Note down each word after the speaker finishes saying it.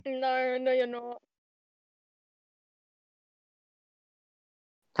No, you're not.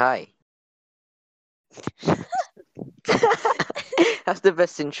 Hi. That's the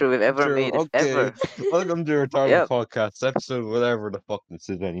best intro we've ever True, made, if okay. ever. Welcome to Retarded Yep. Podcast, episode whatever the fuck this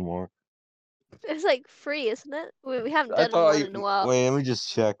is anymore. It's like 3, isn't it? We haven't I done thought one in a while. Wait, let me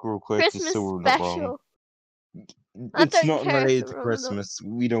just check real quick just Christmas so we're not wrong. special. I It's don't not care if related we're to wrong or not. Christmas.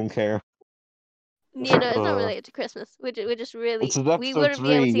 We don't care. You know, it's not Uh, related to Christmas. We're just really This is we episode wouldn't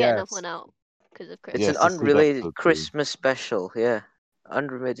be able 3, to get enough yes. one out because of It's Christmas. Yes, an this is unrelated episode 3. Christmas special, yeah.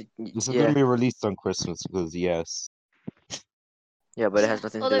 Unrelated, This is yeah. gonna be released on Christmas because yes. Yeah, but it has Yes.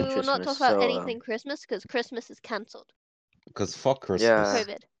 nothing to do Although with we will not Christmas, talk about so, anything Christmas because Christmas is cancelled. Because fuck Christmas. Yeah.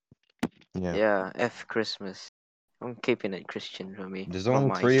 COVID. Yeah. Yeah, F Christmas. I'm keeping it Christian for me. There's not only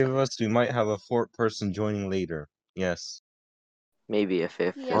my 3 of side. us. We might have a 4th person joining later. Yes. Maybe a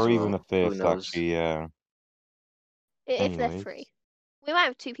 5th Yeah, as Or well. even a Who 5th, knows? actually, yeah. If they're Anyways. free. We might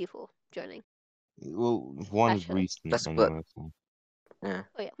have 2 people joining. Well, one's Actually. recent That's but anyway. So. yeah.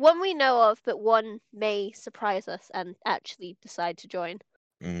 Oh yeah, one we know of, but one may surprise us and actually decide to join.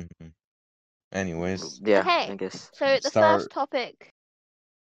 Mm-hmm. Anyways, Yeah, Okay. I guess. So the first topic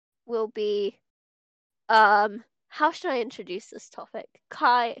will be, how should I introduce this topic?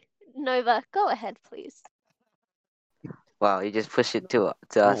 Kai, Nova, go ahead, please. Wow, you just push it to us.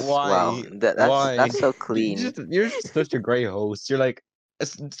 Why? Wow, Why? that's so clean. You're just such a great host. You're like,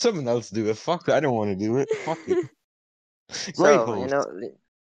 someone else do it. Fuck it. I don't want to do it. Fuck it. Great So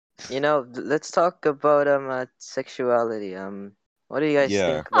host. let's talk about sexuality. What do you guys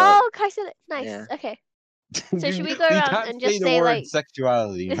Yeah. think about? Oh, Kai said it. Nice. Yeah. Okay. So should we go around can't and say just the say word like?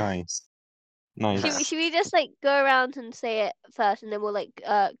 sexuality. Nice. Nice. Should we just like go around and say it first, and then we'll like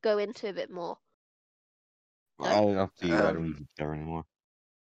go into a bit more? No? Up to you. I don't even care anymore.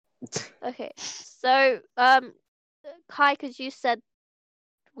 Okay. So Kai, because you said,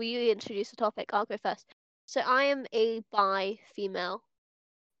 will you introduce the topic? I'll go first. So I am a bi female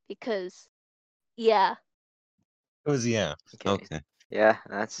because, yeah. It was yeah. Okay. Okay. Yeah,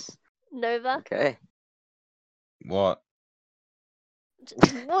 that's Nova. okay. What?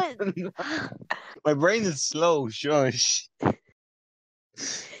 What? My brain is slow. Shush.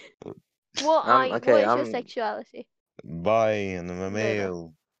 What is your sexuality? Bi and I'm a Nova.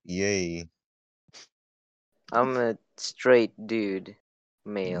 male. Yay. I'm a straight dude,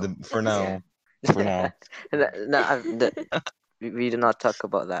 male. For now. For now. We do not talk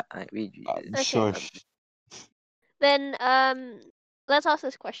about that. Okay. Shush. Then let's ask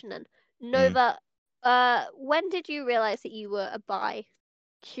this question then. Nova, when did you realize that you were a bi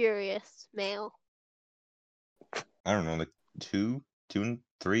curious male? I don't know, like 2,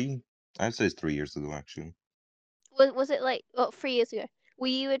 3? I'd say it's 3 years ago, actually. Was it like 3 years ago? Were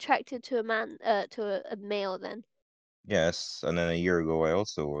you attracted to a man, to a male then? Yes, and then a year ago I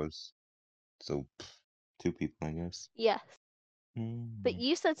also was. So, 2 people, I guess. Yes. But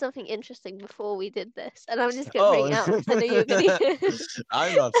you said something interesting before we did this, and I'm just gonna bring it out because I know you're gonna.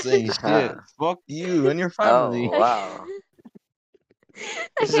 I'm not saying shit. Fuck you and your family. Oh wow.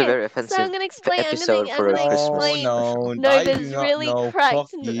 This is a very offensive so I'm gonna explain. episode I'm for gonna a Christmas explain. special. I Nova's do not really know. cracked. Fuck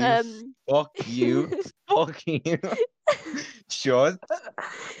you. Fuck you. Fuck you. Shut.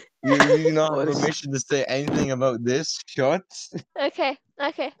 You do not have permission to say anything about this. Shut. Okay.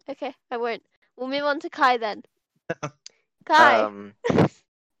 I won't. We'll move on to Kai then. Kai.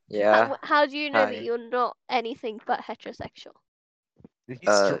 Yeah. How do you know that you're not anything but heterosexual?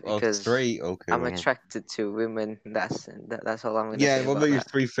 Because straight. Okay. I'm attracted to women. That's all I'm gonna say. Yeah. What about your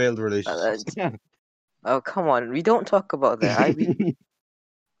 3 failed relationships? Oh come on, we don't talk about that. We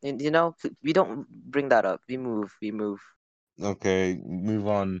don't bring that up. We move. Okay, move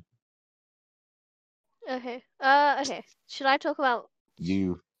on. Okay. Okay. Should I talk about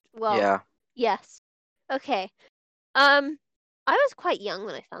you? Well, yeah. Yes. Okay. I was quite young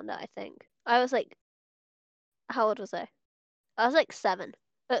when I found out. I think I was like, how old was I? I was like 7.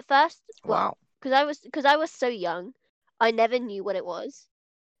 At first, Wow. because I was so young, I never knew what it was.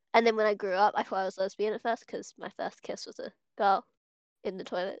 And then when I grew up, I thought I was lesbian at first because my first kiss was a girl in the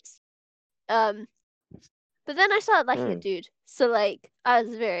toilets. But then I started liking a dude, so like I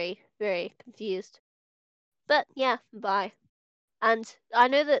was very, very confused. But yeah, bye. And I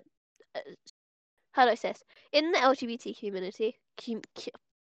know that. How do I say this? In the LGBT community, I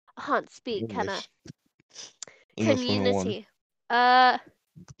can't speak, can I? Community. I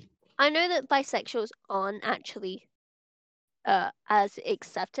know that bisexuals aren't actually as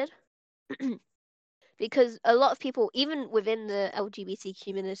accepted because a lot of people, even within the LGBT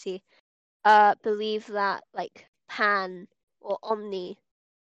community, believe that like pan or omni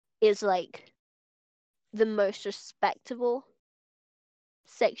is like the most respectable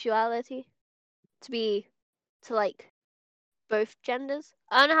sexuality to like both genders.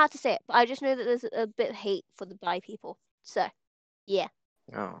 I don't know how to say it, but I just know that there's a bit of hate for the bi people. So, yeah.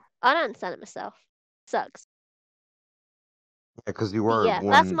 Oh. I don't understand it myself. Sucks. Because you But were yeah,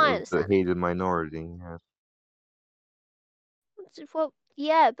 that's one my of the understanding. hated minority. Yeah. Well,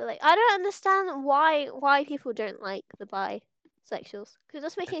 yeah, but like I don't understand why people don't like the bisexuals. Because it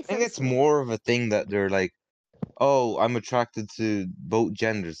doesn't make any I think sense it's to me. more of a thing that they're like, oh, I'm attracted to both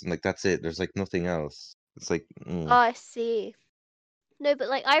genders, and like that's it. There's like nothing else. It's like, Oh, I see. No, but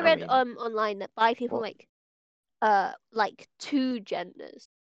like I I read mean, online that bi people well, like two genders,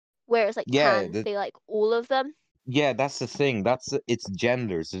 whereas like yeah, trans they like all of them. yeah, that's the thing. It's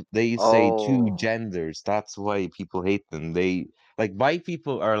genders. They say two oh, genders. That's why people hate them. They like bi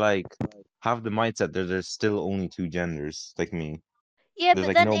people are like have the mindset that there's still only two genders, like me. Yeah, There's but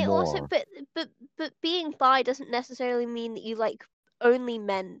like then no it also more. but being bi doesn't necessarily mean that you like only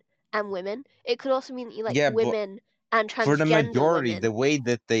men and women. It could also mean that you like Yeah, but women and for the transgender majority, the women. way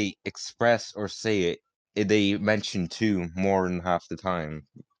that they express or say it, they mention two more than half the time.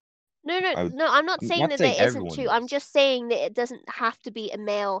 No, no, I would, no. I'm not I'm saying not that saying there isn't everyone two. I'm does. just saying that it doesn't have to be a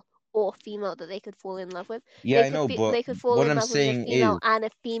male or female that they could fall in love with. Yeah, I know, but They could fall what in I'm love with a saying is female and a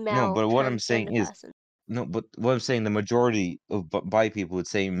no. female But what I'm saying transgender is person. no. But what I'm saying, the majority of bi people would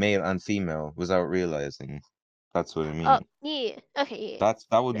say male and female without realizing. That's what I Oh, mean. yeah. Okay, yeah.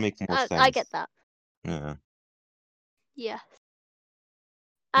 That would No, make more I get sense. that. Yeah. Yes.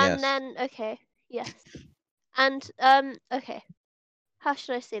 And Yes. then okay, yes. And okay. How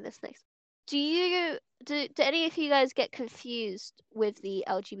should I say this next? Do any of you guys get confused with the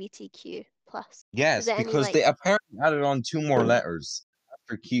LGBTQ plus? Is Yes, there any because like they apparently added on two more letters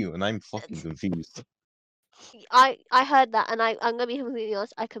after Q, and I'm fucking confused. I heard that and I'm gonna be completely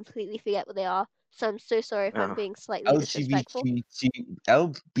honest, I completely forget what they are. So I'm so sorry if I'm oh, being slightly disrespectful.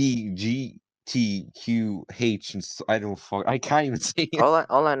 LBGTQH, and I don't fuck. I can't even say it.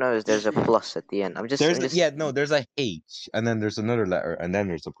 all I know is there's a plus at the end. I'm just. There's a H, and then there's another letter, and then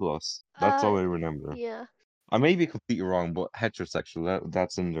there's a plus. That's Uh all I remember. yeah. I may be completely wrong, but heterosexual,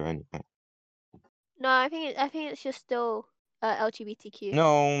 that's in there anyway. No, I think it's just still LGBTQ.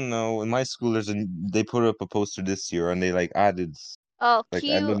 No. In my school, they put up a poster this year, and they like added Oh, like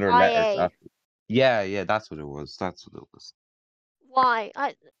another letters QIA. after. Yeah, that's what it was. That's what it was. Why?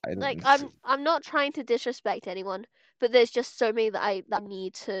 I don't. I'm not trying to disrespect anyone, but there's just so many that I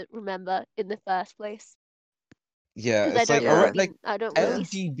need to remember in the first place Yeah, because it's like Yeah, already like I don't really like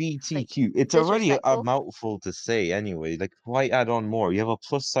LGBTQ. It's already a disrespectful. mouthful to say anyway. Like, why add on more? You have a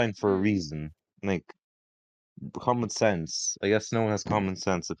plus sign for a Mm, reason. Like common sense. I guess no one has common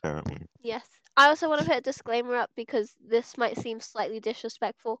sense apparently. yes. I also want to put a disclaimer up because this might seem slightly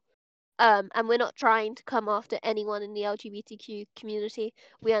disrespectful. And we're not trying to come after anyone in the LGBTQ community.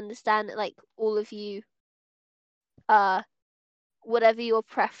 We understand that like all of you, whatever your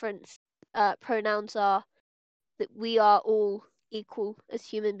preference, pronouns are, that we are all equal as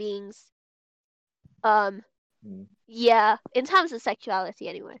human beings. mm. Yeah, in terms of sexuality,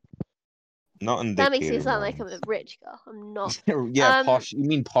 anyway. Not That makes me indicated sound like I'm a ones. rich girl. I'm not. Yeah, posh. You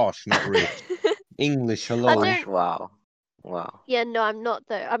mean posh, not rich. English, I hello. Gosh, don't. wow, wow. Yeah, no, I'm not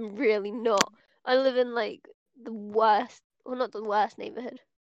though. I'm really not. I live in like the worst, well, not the worst neighborhood,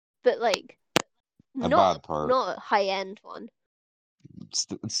 but like A bad part. not a high end one.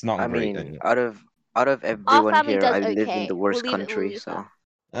 It's not I great mean, anyway. out of Our everyone family here, does I live in okay. the worst We'll country, leave that. so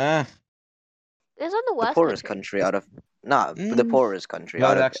Ah, It's not the the worst poorest country. country out of not the mm, poorest country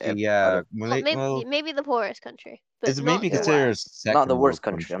well, actually, out yeah. of Well, Well, maybe the poorest country, but it's not maybe the yeah, considered a worst. not the second world worst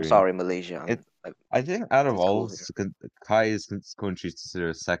country. I'm country. sorry, Malaysia. It, I think out of It's all cool here. highest countries considered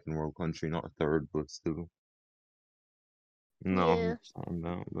a second world country, not a third, but still not Yeah. 100%,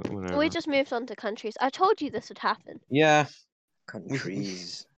 no, but We whatever. just moved on to countries. I told you this would happen. Yeah,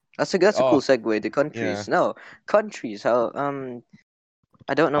 Countries. That's a cool oh segue to yeah. countries. No, countries. How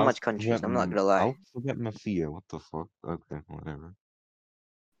I don't know much countries. I'm not gonna lie. Alphabet Mafia. What the fuck? Okay, whatever.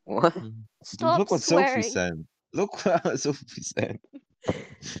 What? Stop Look what Sophie swearing. said. Look what Sophie said.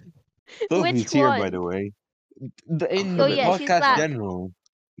 Which Sophie's here, by one? the way. In Oh the Alphabet yeah, she's podcast back. Mafia. general.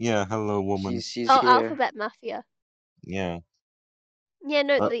 Yeah, hello, woman. She's Oh, here. Alphabet Mafia. Yeah. Yeah,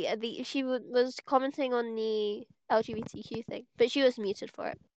 no, Uh, the she was commenting on the LGBTQ thing, but she was muted for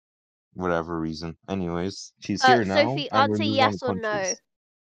it. whatever reason. Anyways, she's here now, Sophie, and we're answer moving on to yes or no. countries.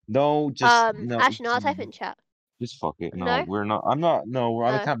 No, just no. Actually, no, I'll type it in chat. Just fuck it. No, No? we're not. I'm not. No,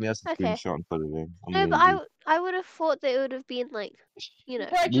 I Oh, can't be asked to okay. screenshot and put it in. I'm No, but lazy. I would have thought that it would have been like, you know.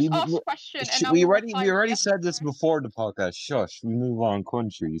 Bro, just ask a question and I We will already reply yes said or this no. before the podcast. Shush. We move on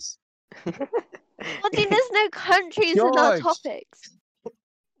countries. Well, there's no countries in our Shush. topics.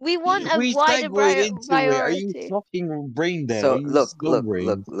 We want a We wider segued into it. Are you priority. fucking brain dead? So Are you look, slow brain?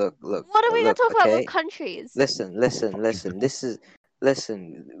 What are we gonna talk about with countries? Listen. Listen.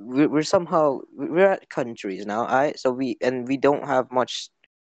 We're somehow we're at countries now. So we don't have much.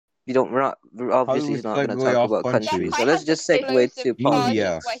 We're How do obviously we not going to segue talk off about That countries. countries? So Kai let's has just segue explosive to Oh gardens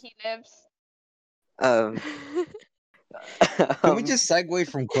yeah. politics. where he lives. Um, Can we just segue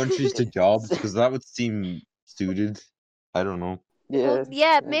from countries to jobs? Because that would seem suited. I don't know. Well,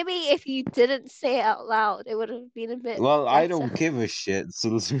 yeah, maybe if you didn't say it out loud, it would have been a bit Well, I don't better. give a shit, so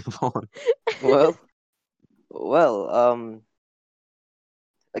let's move on. well,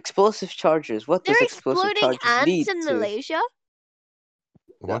 explosive charges. What They're does explosive exploding charges ants lead in to? Malaysia.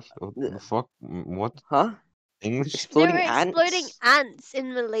 What? What the fuck? What? Huh? English? Exploding They're exploding ants? ants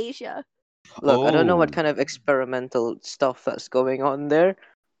in Malaysia. Look, I don't know Oh. what kind of experimental stuff that's going on there.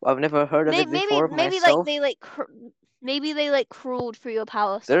 I've never heard of it before Maybe myself. maybe they like crawled through your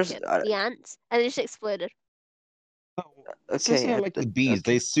power There's socket, the ants, and they just exploded. It's just okay. not like the bees.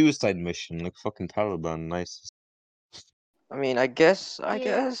 Okay. They suicide mission, like fucking Taliban. Nice. I mean, I guess.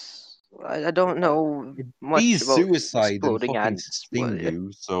 I don't know much Bees about suicide and exploding fucking ants. sting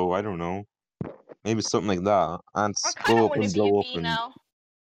you, so I don't know. Maybe something like that. I Ants kind of go up want to and be a blow up bee and now.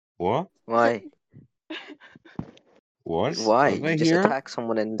 what? Why? What? Why? What did I You just hear? attack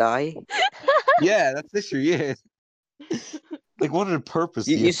someone and die? Yeah, that's literally it. Like, what other purpose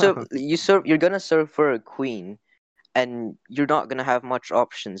do You you you serve have? you serve. You're gonna serve for a queen, and you're not gonna have much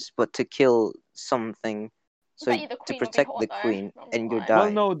options but to kill something, so Bet you the to queen will be protect the hot though. queen, Not and gonna you lie. Well,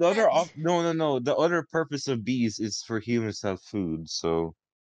 die. no, the other no. The other purpose of bees is for humans to have food. So,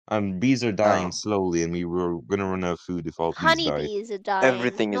 bees are dying Oh, slowly, and we were gonna run out of food if all bees died. Honeybees are dying,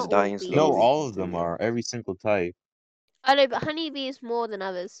 everything is not all dying bees. No, slowly. all of them are. Every single type. I know, but honeybees more than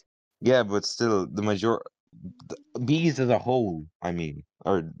others. Yeah, but still, bees as a whole, I mean,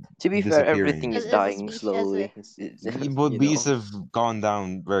 are To be fair, everything disappearing. is As a dying species, as slowly. a But You bees know. have gone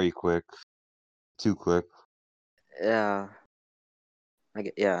down very quick, too quick. Yeah.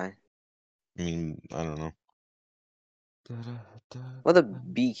 Yeah. I mean, I don't know. What do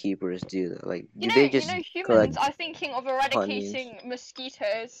beekeepers do though? Like, You do know, they just collect humans are thinking of honey, eradicating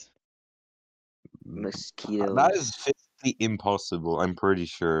mosquitoes. That mosquitoes? is physically impossible. I'm pretty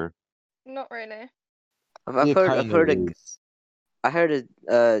sure. Not really. I've It heard I've kind of heard is. I heard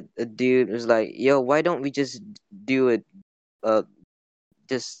a dude was like, "Yo, why don't we just do it?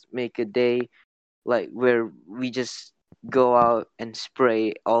 Just make a day like where we just go out and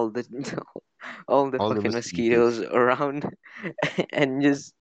spray all the all the All the fucking mosquitoes. mosquitoes around, and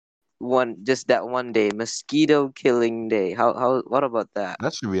just that one day, mosquito killing day. How what about that?"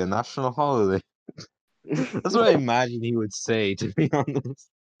 That should be a national holiday. That's what I imagine he would say, to be honest.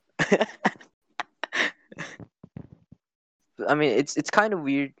 I mean, it's kind of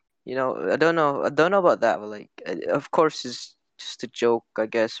weird, you know. I don't know about that, but like, of course, it's just a joke, I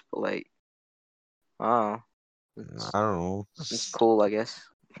guess. But like, oh, I don't know. it's cool, I guess.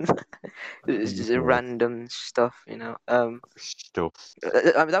 It's just a What random stuff, you know. stuff?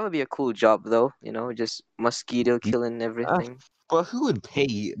 I mean, that would be a cool job, though. You know, just mosquito killing Uh, everything. but who would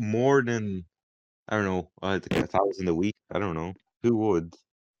pay more than, I don't know, like 1,000 a week? I don't know. Who would?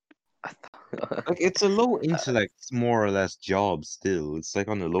 Like, it's a low intellect, more or less job still. It's like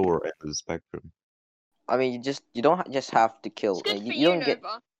on the lower end of the spectrum. I mean, you don't just have to It's kill. good for You you, don't get.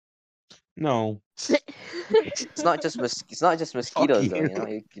 Nova. No. It's not just Fuck mosquitoes, though. you. You know,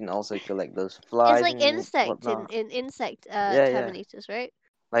 you can also collect those It's flies like and insect whatnot. in insect Yeah. terminators, right?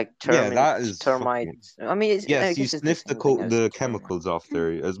 Like Yeah, that is fucking. termites. I mean, I Yes, you guess it's the sniff same thing as the termites. chemicals off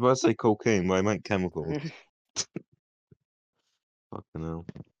there. I was about to say cocaine, but I meant chemicals. Fucking hell.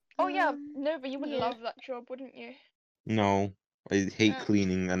 Oh yeah, Nova, you would yeah. love that job, wouldn't you? No, I hate Yeah.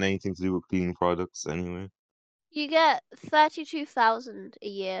 cleaning and anything to do with cleaning products anyway. You get 32,000 a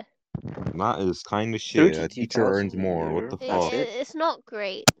year. That is kind of shit. A teacher earns 32,000 a more. What year. the That's fuck? it. It's not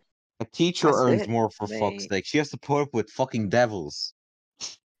great. A teacher That's earns it, more for fuck's mate. sake. She has to put up with fucking devils.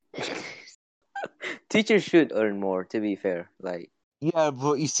 Teachers should earn more. To be fair, like, Yeah,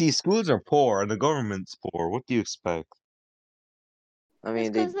 but you see, schools are poor and the government's poor. What do you expect? I It's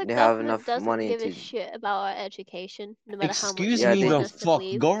mean, because the they have government enough doesn't money give a to. shit about our education, no matter how much Excuse they Yeah, me, they. want the us to fuck.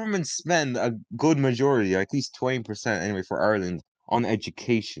 believe. Governments spend a good majority, at least 20% anyway, for Ireland on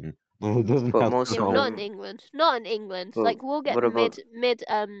education. But it doesn't But help most at Yeah, of but all. not in them. England. Not in England. But Like we'll get what about?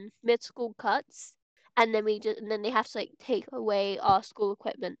 mid school cuts, and then they have to like take away our school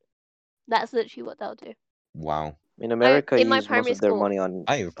equipment. That's literally what they'll do. Wow. In America, In my use most primary of their school, money on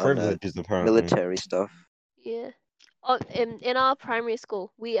I have privileges, apparently. military stuff. yeah. Oh, in our primary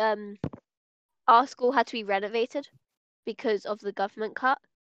school, our school had to be renovated because of the government cut.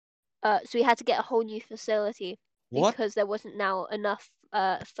 So we had to get a whole new facility What? because there wasn't now enough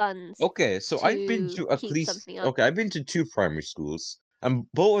funds. Okay, so I've been to to at keep least something up. okay, I've been to 2 primary schools, and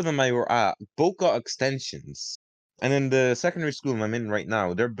both of them I were at both got extensions. And then the secondary school I'm in right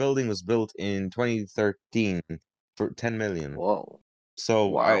now, their building was built in 2013 for 10 million. Whoa. So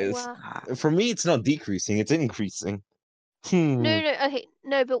Wow. Wow. for me, it's not decreasing; it's increasing. No, okay,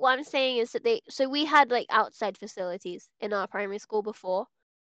 no. But what I'm saying is that we had like outside facilities in our primary school before,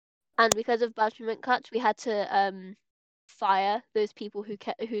 and because of budget cuts, we had to fire those people who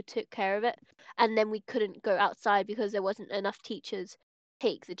took care of it, and then we couldn't go outside because there wasn't enough teachers to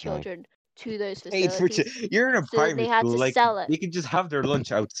take the children to those Paid for facilities. you're in a So then primary they had school, to like sell it. they could just have their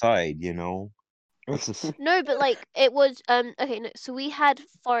lunch outside, No, but like it was okay. No, so we had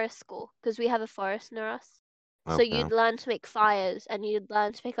forest school because we have a forest near us. So Okay. you'd learn to make fires and you'd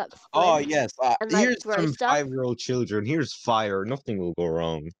learn to pick up Oh flint yes, and like here's throw some stuff. 5-year-old children. Here's fire. Nothing will go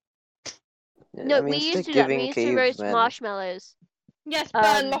wrong. No, I mean, we it's used like to do that. We giving used to roast cavemen. marshmallows. Yes,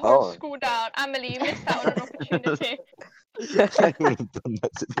 burn the whole Oh. school down. Emily, you missed out on an opportunity. I would have done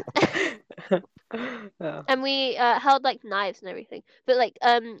that. Yeah. And we held like knives and everything. But like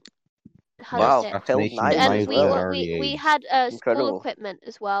how do I Wow, say it? held Assassination of knives And as knives at an well. early we age. had school Incredible. equipment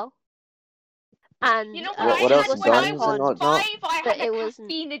as well. And You know what What- I what it else? had wasn't when a I Guns and pond, was whatnot? 5? I but had a it wasn't.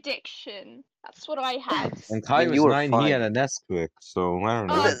 caffeine addiction. That's what I had. And I Kai mean, was you were 9, he had fine. a Nesquik, so I don't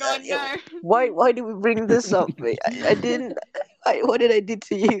know. Oh god, no. Why do we bring this up, mate? I didn't. What did I do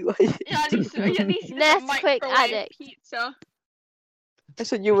to you? Yeah, at least you didn't Nesquik microwave addict. pizza. I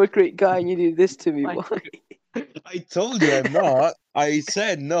said you were a great guy and you did this to me. Why? Why? I told you I'm not. I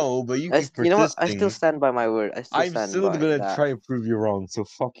said no, but you keep You know what? I still persisting. stand by my word. I still I'm stand still by gonna that. try to prove you wrong, so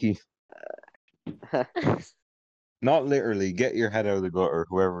fuck you. Not literally. Get your head out of the gutter,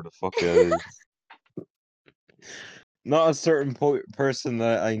 whoever the fuck that is. Not a certain person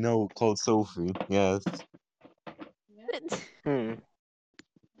that I know called Sophie. Yes. Hmm.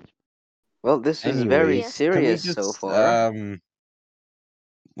 Well, this is Anyway, very Yeah. can we serious so just far.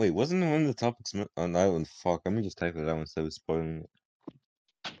 wait, wasn't one of the topics on that one? Fuck, let me just type it out instead of spoiling it.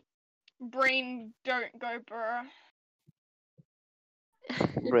 Brain don't go bruh.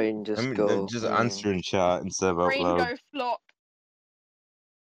 Brain just go. Just answer in chat instead of out Brain loud. go flop.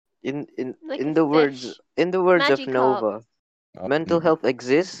 In Like in a the words fish. of Magikarp. Nova, mental health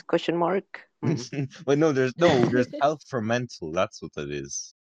exists? Question mark. But no, there's health for mental. That's what that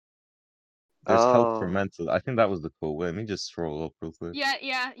is. There's health for Oh, mental. I think that was the quote. Wait, let me just scroll up real quick.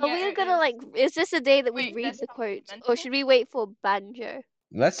 Yeah. Are we It gonna is. like? Is this a day that we Wait, read there's the health quotes, mental? or should we wait for Banjo?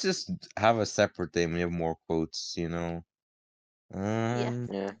 Let's just have a separate day when we have more quotes, Yeah.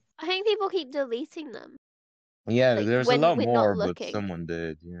 yeah. I think people keep deleting them. Yeah, Like, there's a when lot we're not more, but looking. someone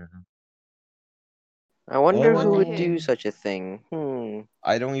did, yeah. I wonder who wonder would who. do such a thing.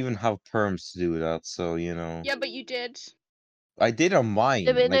 I don't even have perms to do that, so Yeah, but you did. I did on mine,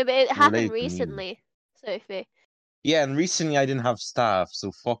 No, but like it happened related to me. recently, Sophie. Yeah, and recently I didn't have staff,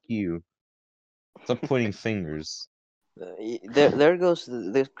 so fuck you. Stop pointing fingers. There goes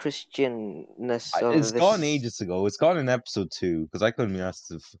the Christianness of It's this. gone ages ago. It's gone in episode 2 because I couldn't be asked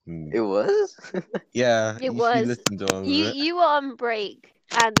to fucking. It was. Yeah, It you should was. listen to all of it. You were on break,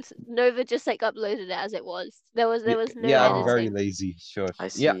 and Nova just like uploaded it as it was. There was no Yeah, I'm very editing. lazy. Sure. I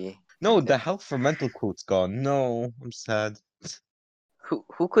Yeah. see. No, Okay. the health for mental quote's gone. No, I'm sad.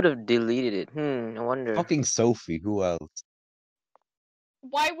 Who could have deleted it? I wonder. Fucking Sophie. Who else?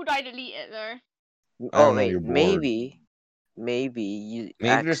 Why would I delete it though? I Oh don't know. You're wait, bored. maybe you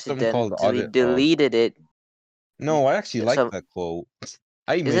Maybe there's something called accidentally audit log. deleted it. No, I actually like Some that quote.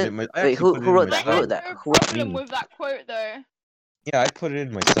 I is made it? it. I Wait, actually put it in wrote that? I Who myself. wrote had that? no Who? problem Me. with that quote though. Yeah, I put it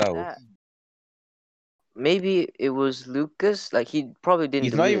in myself. Maybe it was Lucas. Like he probably didn't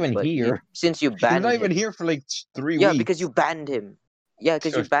He's not delete it, even but here. since you He's banned not even him. here for like 3 Yeah, weeks. because you banned him. Yeah,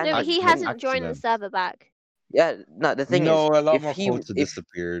 because you Shush. banned No, him. he No hasn't joined the accident. server back. Yeah, no. The thing No, is, a lot more quotes have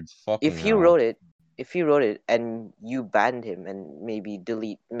disappeared. Fucking if he hell. wrote it, and you banned him, and maybe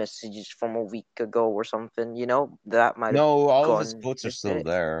delete messages from a week ago or something, that might have No, all of gone his quotes are with still it.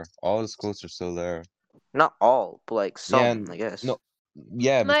 there. All his quotes are still there. Not all, but like some, Yeah, I guess. no,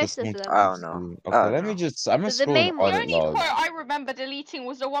 yeah, because Most of some them. I don't know. quotes do. I Okay, don't let me know. just. I'm gonna The scroll in main The audit only log. quote I remember deleting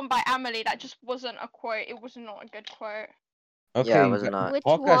was the one by Emily that just wasn't a quote. It was not a good quote. Yeah, it Okay, was not. Which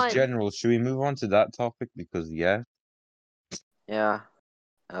podcast one? general. Should we move on to that topic? Because yeah, Yeah.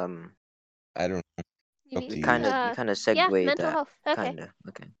 I don't know. You Up to mean, you. You kind of segued yeah, mental that. health. Okay. Kinda.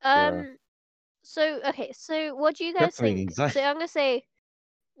 Okay. Sure. So what do you guys Crippling think? anxiety. So I'm gonna say,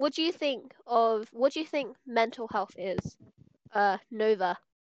 what do you think mental health is? Nova.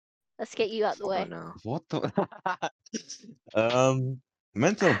 Let's get you out the Oh way. no. What the?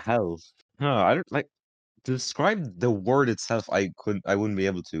 Mental health. I don't like to describe the word itself. I wouldn't be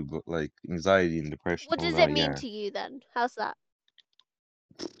able to, but like anxiety and depression, What all does it that. mean Yeah, to you then? How's that?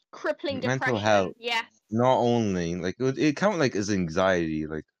 Crippling mental depression. health. Yes. Not only like it count like as anxiety.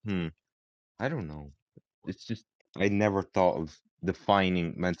 Like I don't know. It's just I never thought of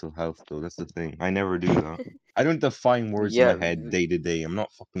defining mental health though. That's the thing. I never do that. I don't define words in my Yeah, head day to day. I'm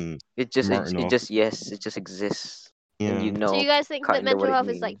not fucking it just smart it, it enough. just yes, it just exists, and you Yeah. So you know guys think that kind of what mental it health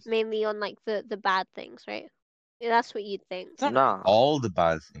is like means. mainly on like the bad things, right? Yeah, that's what you'd think. It's not Nah, all the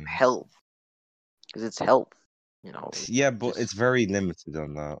bad things. health, because it's health. You know, Yeah, but just it's very limited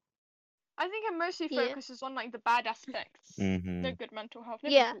on that. I think it mostly Yeah. focuses on like the bad aspects. No Mm-hmm. good mental health.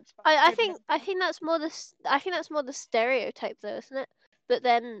 Nobody Yeah, talks about I good think mental I health. think that's more I think that's more the stereotype though, isn't it? But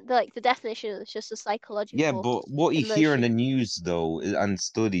then like the definition is just a Yeah, psychological but what you hear in the emotion. news though and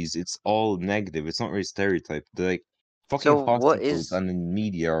studies, it's all negative. It's not really stereotype. The like fucking so. What hospitals is and the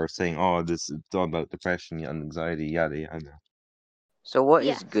media are saying, "Oh, this is all about depression and anxiety." Yada yada. so? What is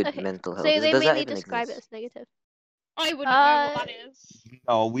Yes, good okay. mental health? So they Does that mainly even describe it exist? as negative. I wouldn't know what that is.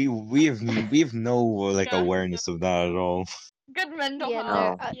 No, we have no like Yeah. awareness of that at all. Good mental Yeah,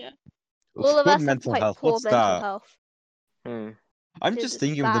 health. no. Oh, Yeah. All of Good us have mental quite health. poor What's mental that? health hmm. I'm because just it's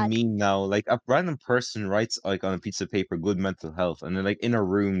thinking of the bad. meme now. Like a random person writes like on a piece of paper, "Good mental health," and then like in a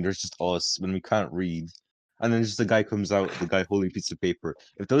room, there's just us when we can't read, and then just the guy comes out, the guy holding a piece of paper.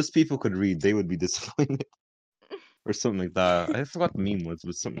 If those people could read, they would be disappointed or something like that. I forgot the meme was,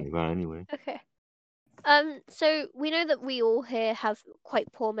 but something like that anyway. Okay. So we know that we all here have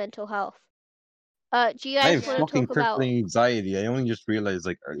quite poor mental health. Do you I guys have want to fucking talk about? crippling anxiety. I only just realized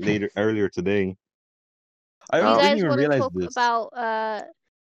like earlier today. I Do you Oh, didn't guys even want to realize talk this. about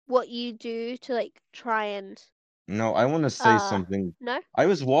what you do to like try and No, I want to say uh something. no? I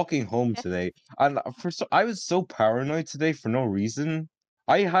was walking home Okay. today, and I was so paranoid today for no reason.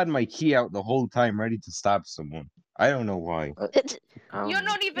 I had my key out the whole time, ready to stab someone. I don't know why. You're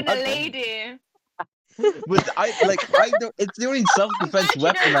not even a I- lady. but I don't. It's the only I'm self-defense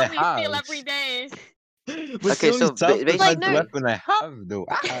glad you know weapon I how we have. feel every day. But it's the okay. only So Like self-defense no, basically, weapon I have, though.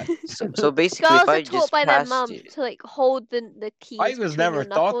 so basically, if girls are I taught just by their passed mum you, to like hold the I keys was between never your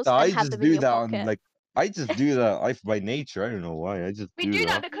taught knuckles that. and I have just them in do your that on pocket. like I just do that by nature. I don't know why. I just We do do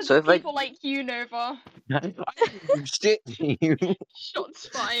that that. because so of if I people like you, Nova. I didn't do shit to you. Shots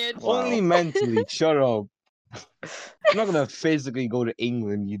fired. Only wow, mentally. Shut up. I'm not gonna physically go to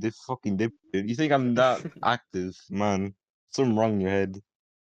England, you fucking dipshit. You think I'm that active, man? Something wrong in your head.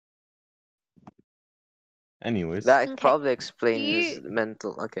 Anyways, that Okay. probably Do you? explains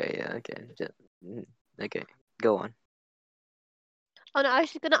mental. Okay, yeah, okay, okay, go on. Oh no, I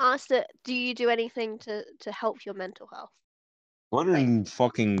was just gonna ask that. Do you do anything to help your mental health? other Like, than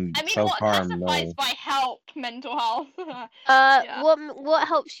fucking I mean, self what harm, classifies no. by help mental health? Yeah. what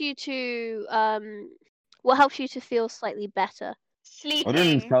helps you to what helps you to feel slightly better? Other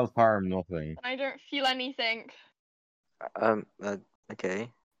than Sleeping. self harm, nothing. I don't feel anything. Um, uh,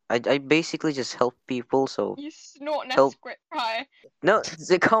 okay. I basically just help people. So You snort help. Nesquik pie. No, no,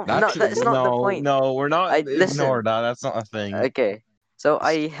 That's that's not the no, point. no. We're not. I Ignore listen. that. That's not a thing. Okay, so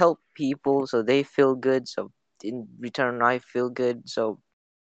I help people so they feel good. So in return, I feel good. So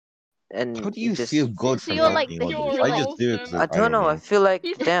How and do it you feel just good So from you're You're like helping the others? pure you're I like just do it I because I don't wholesome. don't know. I know. feel like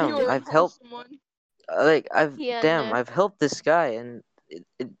He's the damn. pure and I've helped. wholesome one. yeah Damn. no. I've helped this guy, and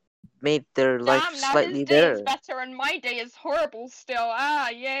it made their life Damn, now his slightly day is better. better and my day is horrible still. Ah,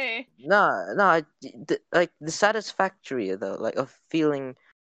 yay. No, no. Like the satisfactory though, like of feeling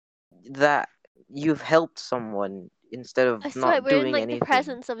that you've helped someone instead I of feel like not we're in doing like the anything.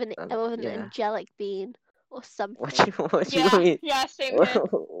 presence of an Yeah. angelic being or What something. what you Yeah, mean? yeah, same What, here.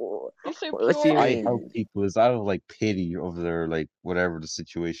 You're so what do you pure. I help mean? people is out of like pity of their like whatever the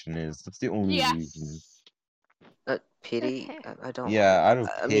situation is. That's the only reason. Yes. Pity? Okay. I don't. Yeah, out of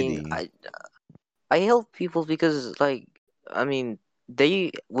I mean, pity. I help people because like I mean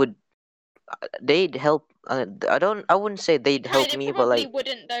they would they'd help. I don't. I wouldn't say they'd Kai, help they me, but probably like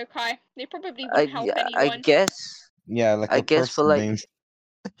wouldn't though, Kai. They probably wouldn't help I anyone. guess Yeah, like I a guess for person like named.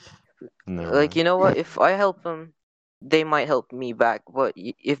 Never like mind. you know what? If I help them, they might help me back. But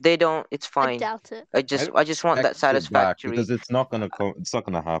if they don't, it's I fine. doubt it. I don't I just want expect that it back satisfactory. because it's not gonna come. It's not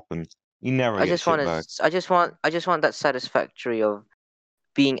gonna happen. You never get shit back. I just want that satisfactory of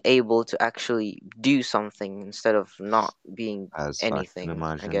being able to actually do something instead of not being As I can anything. I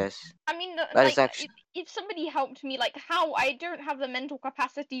imagine. guess I mean, that is like, actually. if somebody helped me, like, how? I don't have the mental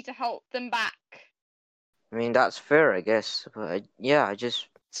capacity to help them back. I mean, that's fair, I guess. But yeah, I just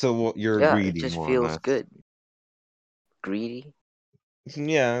So what you're yeah, it greedy, just more or feels less. good. Greedy.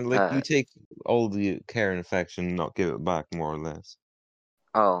 Yeah, like Uh, you take all the care and affection, and not give it back, more or less.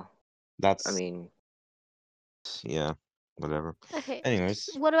 Oh, That's I mean, yeah, whatever. Okay. Anyways,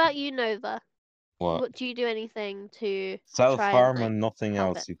 What about you, Nova? what? What do you do anything to try and Self-harm like and nothing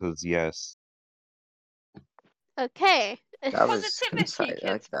help else it? because yes. Okay. that was Positivity, concise. Like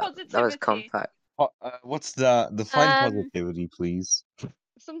kids. that was Positivity. compact. What's the define Um. positivity, please?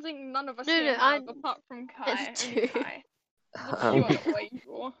 Something none of us No, here no. have, apart from It's Kai. Only two. Kai. The Um, pure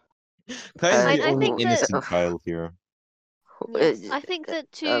label. Kai's the I only think that innocent child here. yes. I think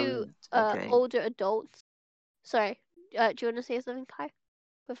that to okay. older adults. Sorry. Do you want to say something, Kai?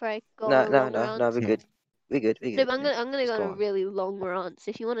 Before I go on No, a no, long no, rant. no. We're good. We're good. We're No, good. but Yeah. I'm gonna Just go on go a on. really long rant. So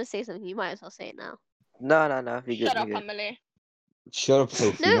if you want to say something, you might as well say it now. No, no, no. We're good. Shut up, We're Emily. Shut up,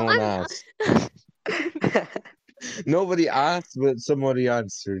 Sophie. No, No one asked. good. Nobody asked, but somebody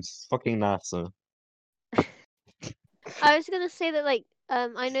answered. It's fucking NASA. I was gonna say that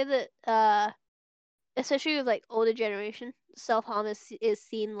I know that especially with like older generation, self harm is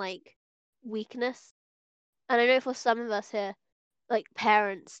seen like weakness, and I know for some of us here, like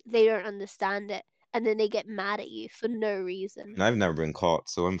parents, they don't understand it, and then they get mad at you for no reason. And I've never been caught,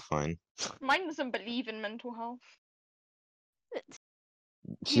 so I'm fine. Mine doesn't believe in mental health.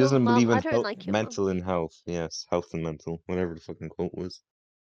 She Your doesn't mum, believe I in don't like your mum. mental and health. Yes, health and mental, whatever the fucking quote was.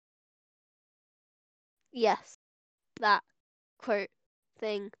 Yes, that quote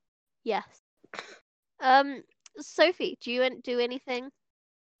thing. Yes. Sophie, do you do anything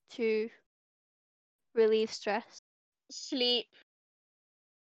to relieve stress? Sleep.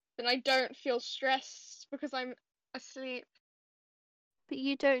 Then I don't feel stressed because I'm asleep. But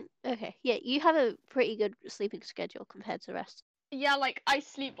you don't. Okay, yeah, you have a pretty good sleeping schedule compared to the rest. Yeah, like I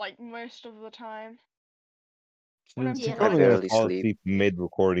sleep like most of the time. When I'm She's Yeah. I probably gonna barely fall sleep. asleep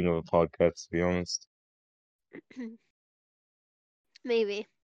mid-recording of a podcast, to be honest. Maybe.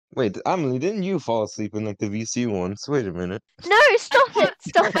 Wait, Emily, didn't you fall asleep in like the VC once? Wait a minute. No, stop it!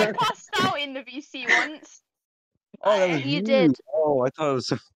 Stop I it! passed out in the VC once. Oh, that was You you. did. Oh, I thought it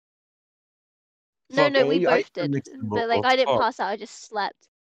was. No, Fuck. no, we I both did. mixed them But up. like, I didn't Fuck. pass out. I just slept.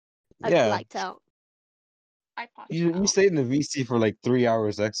 I Yeah, blacked out. I passed you out. stayed in the VC for like 3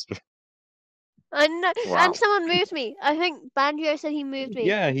 hours extra. I know, Wow. and someone moved me. I think Banjo said he moved me,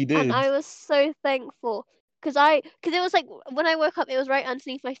 Yeah, he and did. I was so thankful because it was like when I woke up, it was right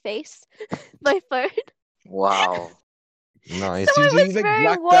underneath my face, my phone. Wow. Nice. So I You was like very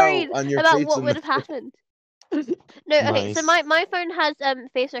blacked out worried on your about face what on would the. have happened. No, okay, so Nice. my phone has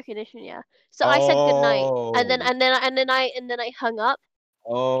face recognition, yeah. So I said goodnight, and then Oh. I hung up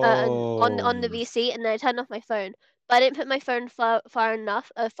on the Oh. VC, and then I turned off my phone. But I didn't put my phone far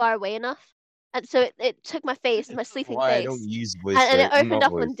away enough, and so it took my face, my sleeping Why I don't face, use voice and it rec, opened not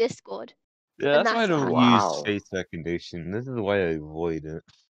up on voice. Discord, Yeah, and that's why I that's what don't happened. use Wow. face recognition. This is why I avoid it.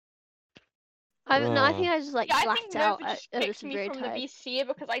 No, I Oh. think I just like Yeah, I blacked think out. Nova just I was kicked me very from the tired. VC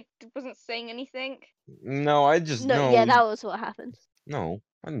because I wasn't saying anything. No, I just No, yeah, that was what happened. no.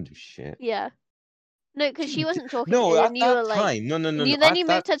 I didn't do shit. Yeah, no, because she wasn't talking, No, and at then you were that like, time, no. then At you that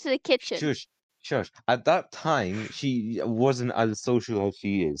moved her to the kitchen. shush, shush. At that time, she wasn't as social as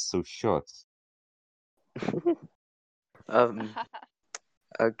she is. So shut. um.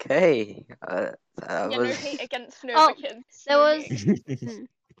 Okay. That Yeah, no was. hate against Nova Oh, kids. there No was. hate.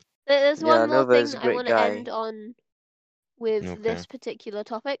 There's Yeah, one more Nova thing is a that I great want to guy. end on with Okay. this particular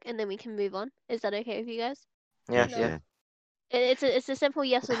topic, and then we can move on. Is that okay with you guys? Yeah, No. yeah. Sure. It's a simple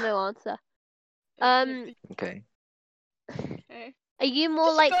yes or no answer. Um, Okay. Okay. are you more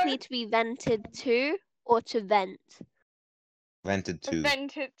Just likely go. to be vented to or to vent? Vented too.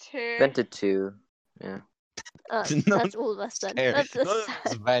 Vented to. Vented to. Yeah. No, That's all of us then. None That's of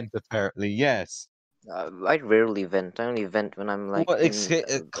us vent apparently. Yes. I rarely vent. I only vent when I'm like Well, in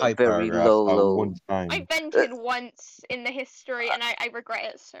a a Kai very paragraph low, at low. one time. I vented once in the history, and I regret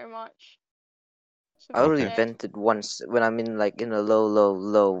it so much. So I only Okay. vented once when I'm in like in a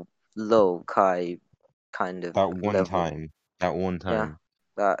low Kai kind of That one level. time. That one time.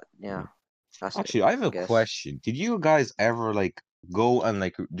 Yeah. That's it, Actually, I have I a guess. question. Did you guys ever like go and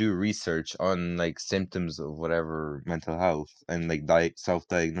like do research on like symptoms of whatever mental health and like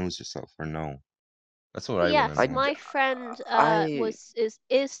self-diagnose yourself or no? That's what I want Yes, to know. my friend I is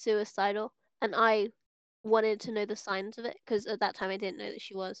suicidal, and I wanted to know the signs of it because at that time I didn't know that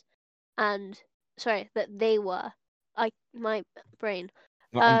she was, and sorry that they were. My brain.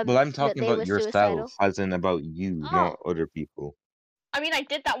 No, I'm That talking they about were yourself, suicidal. as in about you, not Oh, other people. I mean, I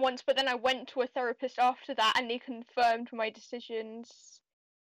did that once, but then I went to a therapist after that, and they confirmed my decisions.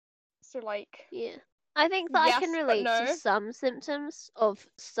 So like, yeah. I think that I can yes, but relate to no. some symptoms of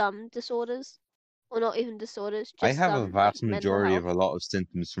some disorders, or not even disorders, I just have a some like vast mental majority of health. a lot of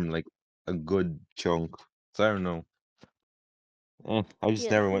symptoms from like a good chunk. So I don't know. I just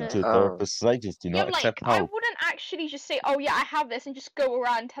Yeah, never went to a no. therapist. So I just do Yeah, not accept I help. wouldn't actually just say, "Oh yeah, I have this," and just go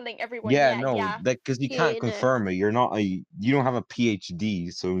around telling everyone, Yeah, "Yeah, no, yeah." because you Yeah, can't no. confirm it. You don't have a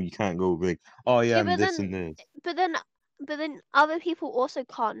PhD, so you can't go like, oh yeah, Yeah, I'm this and this. but then other people also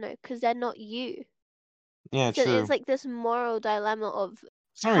can't know because they're not you. Yeah, So true. it's like this moral dilemma of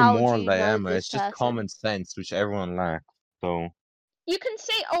It's not really how do moral you know dilemma. this It's just person? common sense, which everyone lacks. So You can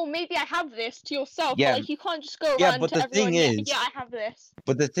say, "Oh, maybe I have this" to yourself, yeah, but like you can't just go yeah. around But to everyone, "Yeah, yeah, I have this."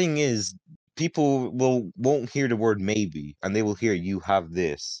 the thing is, people won't hear the word maybe, and they will hear you have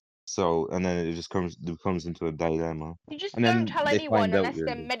this. So, and then it just becomes into a dilemma, You just and don't then tell they anyone find out unless you're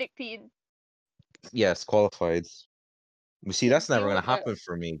they're medically yes qualified. You see, to that's never deal gonna with it. happen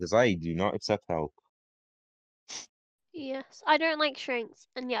for me because I do not accept help. Yes, I don't like shrinks,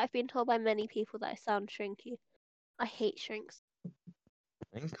 and yet I've been told by many people that I sound shrinky. I hate shrinks.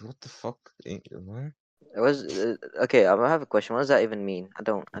 What the fuck? What? It was okay. I have a question. What does that even mean? I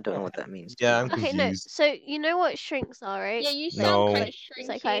don't know what that means, to be Yeah, I'm honest. Okay, no. confused. So you know what shrinks are, right? Yeah, you Like, sound No. kind like of shrinky.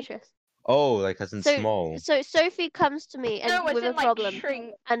 psychiatrists. Oh, like as in So small. so Sophie comes to me and No, as with a in like problem,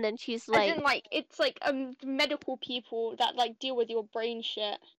 shrink. and then she's As like, in like it's like medical people that like deal with your brain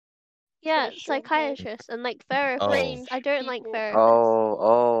shit. yeah, They're shrinking. psychiatrists and like therapists. Oh. Brain I don't like people.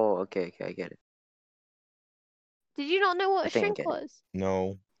 therapists. Okay, I get it. Did you not know what I a think I shrink get it. was?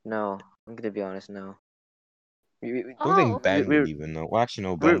 No. No, I'm gonna be honest. No, Don't think Oh, Ben would we're even know. Well, actually,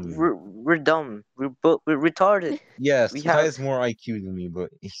 no, Ben would. we're dumb. We're retarded. Yes, We Kai have has more IQ than me,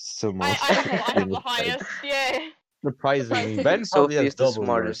 but he's still more I have the stupid. highest. Yeah. Surprisingly, Ben probably Sophie has is the double yours,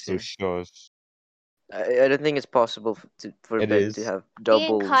 smartest so here. shush. I don't think it's possible for It Ben to is. have me and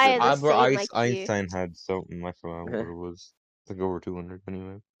double Kai are the the. Albert same IQ. Einstein had something, I forgot what it was. Like over 200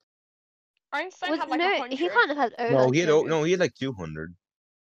 anyway. Einstein had like No, he 100. can't have had over No, 200. he had like 200.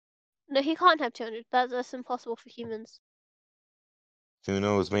 No, he can't have 200. That's impossible for humans. Who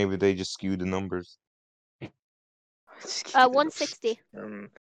knows? Maybe they just skewed the numbers. 160.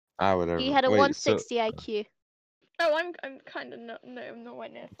 Whatever. He had a Wait, so 160 IQ. Oh, I'm kind of nowhere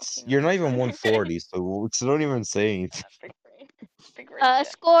near fucking you're not even average. 140, so don't even say anything. Big brain. Big brain A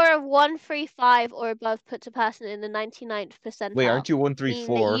shit. score of 135 or above puts a person in the 99th percentile. Wait, aren't you Meaning that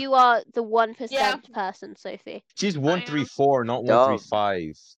 134? you are the 1% Yeah. person, Sophie. She's I am. 134, not Dub. 135.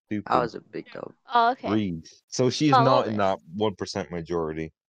 I Stupid. was a big dog. Oh, okay. Read. So she's Oh, not in this. that 1%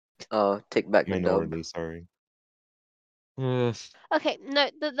 majority. Oh, take back the dub. Minority, sorry. Okay, no,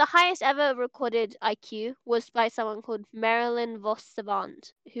 the highest ever recorded IQ was by someone called Marilyn Vos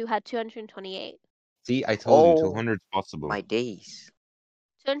Savant, who had 228. See, I told you, Oh, 200 is possible. my days.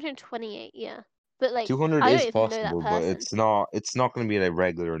 228, yeah. But like, 200 I is don't even know that possible, but person. it's not going to be a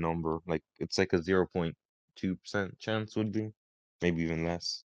regular number. Like, it's like a 0.2% chance would be. Maybe even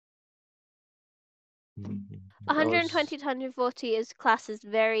less. 120 to 140 is classed as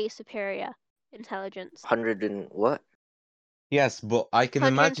very superior intelligence. 100 and what? Yes, but I can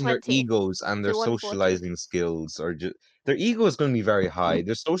imagine their 120 egos and their to 140. socializing skills are just their ego is going to be very high.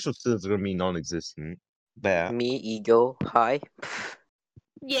 Their social skills are going to be non-existent. Bad. Me, ego, high.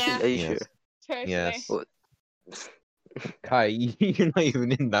 Yeah. Are you Yes. sure? Totally. Yes. What? Kai, you're not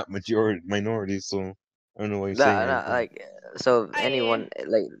even in that minority, so I don't know why you're saying anything. Like, so I- anyone,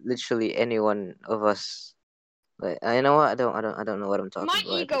 like, literally anyone of us, like, you know what? I don't know what I'm talking My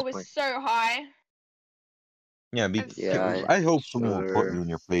about at this ego is point. so high. Yeah, I've Yeah, I hope someone will put sure. you in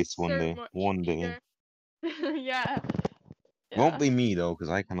your place one so day. much One day. ego. Yeah. Won't be me though, because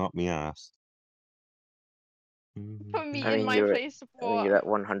I cannot be asked. Put me I in mean, my place of what? you're at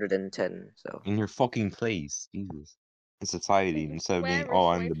 110, so. In your fucking place, Jesus. In society, instead of being, Where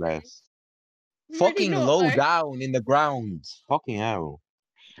oh, is I'm my the place? best. I'm really Fucking not, low though. down in the ground. Fucking hell.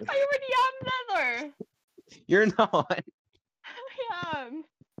 I already am there, You're not.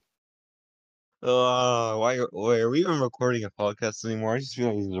 though. I am. Why are we even recording a podcast anymore? I just feel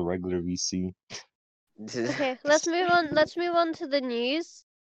like this is a regular VC. Okay, let's move on. Let's move on to the news.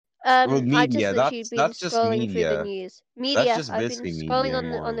 Well, I just media, literally been that's just scrolling through the media. news. That's Media. just I've been basically scrolling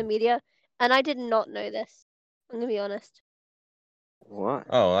media on the more. media, and I did not know this. I'm gonna be honest. What?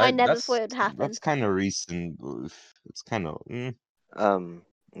 Oh, I never thought it would happen. that's kind of recent. It's kind of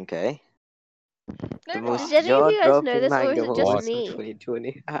Okay. No, The no. most Did any of you guys know jaw-dropping this, or is manga it just What? moments of me?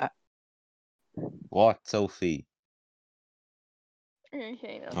 2020. What, Sophie?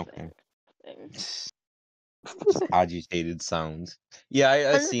 Okay, Okay. nothing. Just agitated sound. Yeah, I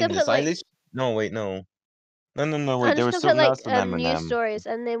I'm just seen gonna this. put like No, wait, no. No, wait. I'm There just was gonna put something like else from news Eminem. stories,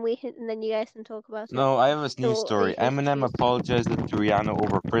 and then you guys can talk about it. No, I have a news Or story. if you're Eminem confused. apologizes to Rihanna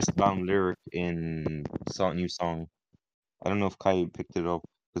over Chris Brown lyric in new song. I don't know if Kai picked it up.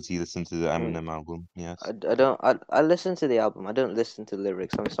 because he listened to the Eminem album. Yes. I don't. I listen to the album. I don't listen to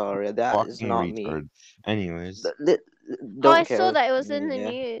lyrics. I'm sorry. That is Fucking not me. retard. Anyways. Don't I care. saw that it was in the Yeah.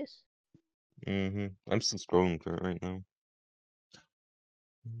 news. I'm still scrolling through it right now.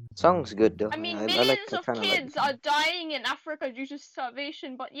 Song's good though. I mean, I like. millions I of kind of like. kids are dying in Africa due to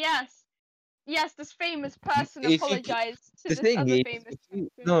starvation, but yes, this famous person If you apologized to The this thing other is, famous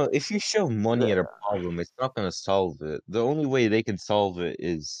no, person. if you shove money at a problem, it's not gonna solve it. The only way they can solve it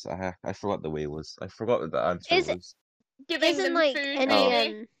is I forgot the way it was. I forgot what the answer Is it was. Giving isn't them like food, any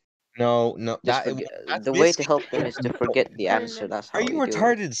maybe. No, Just that forget. that's The way to basically help them is to forget the I don't answer. know. That's Are how you you do it.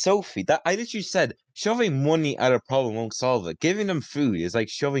 retarded, Sophie? That I literally said shoving money at a problem won't solve it. Giving them food is like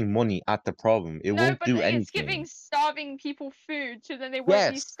shoving money at the problem. It No, won't but do it's giving anything. starving people food, so then they won't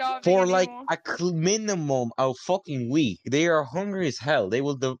be Yes, starving for like anymore. a minimum of fucking week. They are hungry as hell. They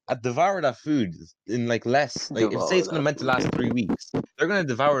will devour that food in like less. Like if say Devour it's gonna that meant to food. last 3 weeks, they're gonna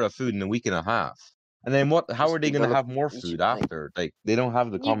devour that food in a week and a half. And then what? How Just are they gonna develop. have more You should, food after? Like they don't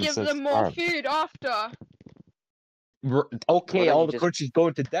have the You common give sense them to more starve. food after. why Okay, don't all you the just countries go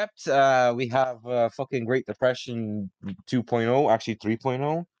into debt. We have fucking Great Depression 2.0, actually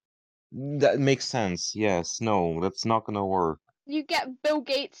 3.0. That makes sense. Yes. No, that's not gonna work. You get Bill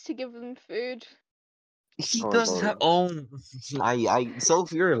Gates to give them food. He Oh doesn't have. Lord. Oh,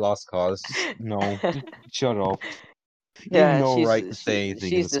 Sophie, you're a lost cause. Just no. Just shut up. You have Yeah, no right to say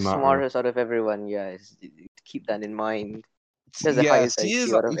anything in she's this the matter. smartest out of everyone, guys. Keep that in mind. She has the Yes, highest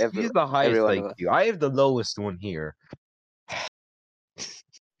IQ out of she is the every highest one of us. IQ. I have the lowest one here.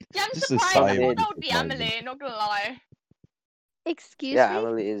 Yeah, I'm Just a surprised. sigh I of thought Something. that would be disappointment. Emily, not gonna lie. Excuse Yeah, me?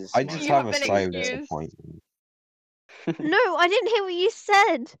 Emily is I smart. just You have have a been sigh of excused. disappointment. No, I didn't hear what you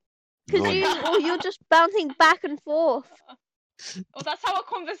said. Because Good. you're just bouncing back and forth. Well, that's how a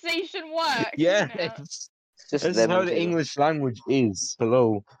conversation works, Yes, isn't it? It's just this is how them the two. English language is.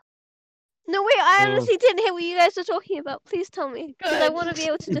 Hello. No, wait, I Uh, honestly didn't hear what you guys were talking about. Please tell me. Because I Good. want to be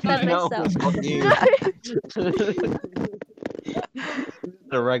able to defend no, myself. fuck No! you.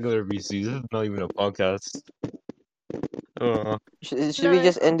 The regular VC. This is not even a podcast. Uh, Should we No.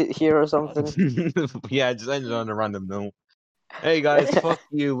 just end it here or something? yeah, just ended on a random note. Hey guys, fuck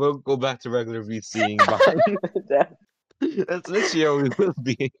you. We'll go back to regular VCing. Bye. That's literally how we will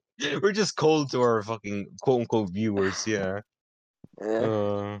be. We're just cold to our fucking quote unquote viewers. Yeah.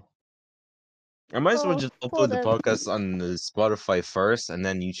 Yeah. I might as well Oh, just poor upload the them. podcast on Spotify first and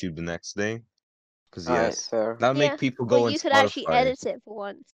then YouTube the next day. Because All right, yes, fair. that'll make Yeah, people well, go on you could actually Spotify. edit it for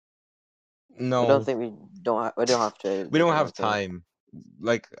once. I don't No, think we don't have to edit we it. don't I have don't think. time.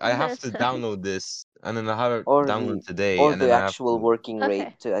 Like I No have to time. download this, and then I have it Or download the today, or and then the I have actual to. working rate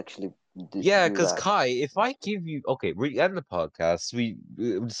Okay. to actually Yeah, do because that. Kai, if I give you okay, we end the podcast. We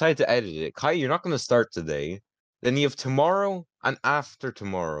decide to edit it. Kai, you're not going to start today. Then you have tomorrow and after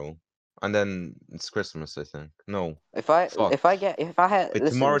tomorrow, and then it's Christmas. I think. No, fuck. If I had Wait,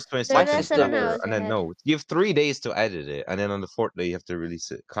 listen, tomorrow's No, 22nd they're is 7 after, is hours and then ahead. no, you have 3 days to edit it, and then on the fourth day you have to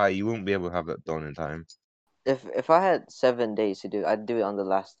release it. Kai, you won't be able to have that done in time. if I had 7 days to do it, I'd do it on the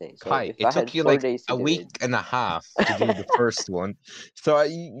last day. So Kai, if it I took had you four like days to a do week it, and a half to do the first one. So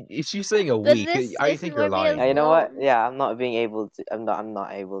if you're saying a But week, I this think you're won't be as lying. you know what? long. Yeah, I'm not being able to. I'm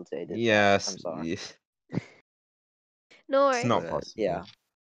not able to edit that. Yes, I'm sorry, No it's worries. not but yeah, possible.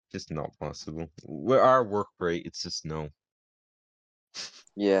 Just not possible. Where our work rate, it's just no.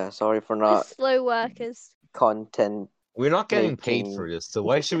 yeah. Sorry for We're not slow workers. content We're not getting paid making. for this, so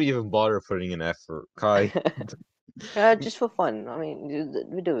why should we even bother putting in effort, Kai? Just for fun. I mean,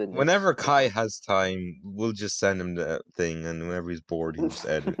 we're doing this Whenever for Kai fun. has time, we'll just send him the thing, and whenever he's bored, he'll just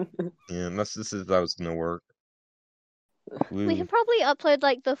edit. Yeah, this is how it's gonna work. We Woo. can probably upload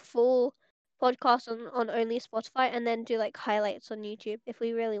like the full podcast on only Spotify and then do like highlights on YouTube if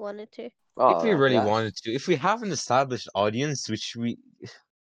we really wanted to. If we Oh, really yes. wanted to, if we have an established audience, which we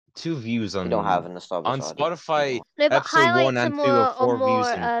 2 views We don't have on an established audience. We Spotify, don't. No, but episode one highlights are and two have are 4 views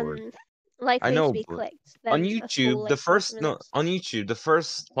more in record. I likely to know, be but clicked on than a full YouTube, like 40 minutes. on YouTube, the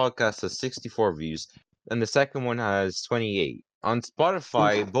first podcast has 64 views, and the second one has 28. On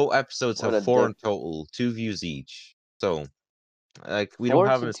Spotify, both episodes What have a 4 in dick. total, 2 views each. So, like, we don't Four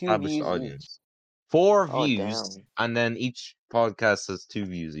have to an two established views each. audience. 4 Oh views, damn, and then each podcast has 2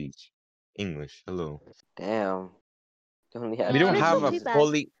 views each. English, hello. damn. They only We had don't two It's have not a too views. bad.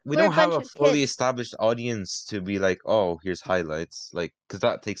 we We're a don't have bunch a of fully kids. established audience to be like, oh, here's highlights, like, because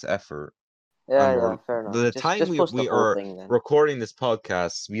that takes effort. Yeah, And yeah, we're fair enough. the time Just post the we whole are thing then. recording this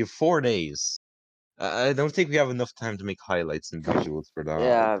podcast, we have 4 days. I don't think we have enough time to make highlights and visuals for that.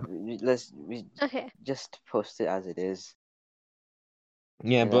 Yeah, we Okay. just post it as it is.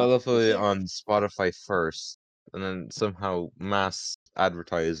 Yeah, You but know, I'll upload it Yeah. on Spotify first, and then somehow mass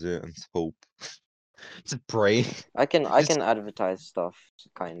advertise it and hope. Just pray. I can Just advertise stuff,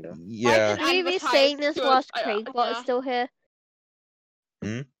 kinda. yeah. Should we be advertise saying this to whilst us, Craigbot is yeah. still here?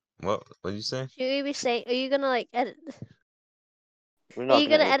 What did you say? Should we be saying? Are you gonna like edit? We're Are not you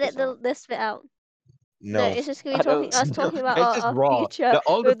gonna edit edit this out. this bit out? No, No. it's just gonna be I don't. talking us talking about It's just our raw. future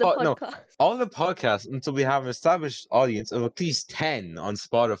All with the no, podcast. all the podcasts until we have an established audience of at least 10 on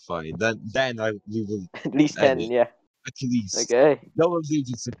Spotify. Then we will At least 10, edit. yeah. At least. Okay. Double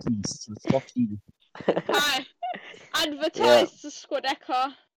digits at least. Fuck you. Hi. Advertise Yeah. to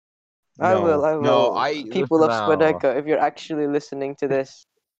Squadeka. I will. No, People of no. Squadeka, if you're actually listening to this,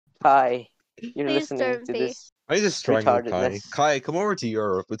 hi. You're Please listening don't to be. this I just strangled Kai. retardedness. Kai, come over to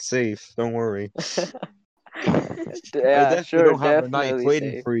Europe. It's safe. Don't worry. I Yeah, definitely sure, don't have a knife definitely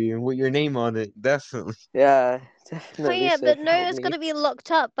waiting safe. for you with your name on it. Definitely. Yeah, Oh definitely yeah, safe. but no, Help it's me. gonna be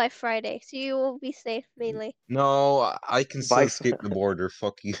locked up by Friday, so you will be safe mainly. No, I can still Bye. escape the border.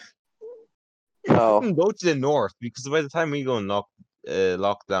 Fuck you. Oh, can go to the north because by the time we go in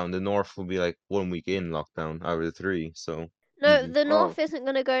lockdown, the north will be like 1 week in lockdown out of the 3. So No, easy. the oh, North isn't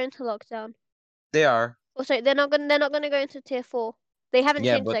gonna go into lockdown. They are. Oh, sorry, they're not gonna go into tier 4. They haven't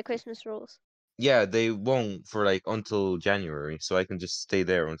Yeah, changed but their Christmas rules. yeah, they won't for like until January. So I can just stay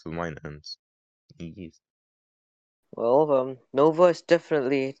there until mine ends. Easy. well, Nova is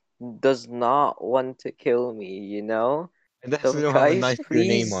definitely does not want to kill me, you know? And So, definitely don't have a guys, knife with your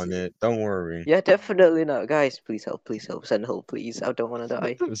name please. on it. Don't worry. Yeah, definitely not. Guys, please help, send help, please. I don't want to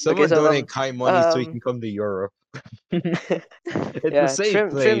die. Someone so, donate Kai money so he can come to Europe. It's a yeah, safe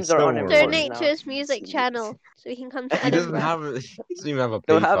trims place. are Don't worry. unimportant Donate to now. his music channel so he can come to He doesn't Edinburgh. have. He doesn't even have a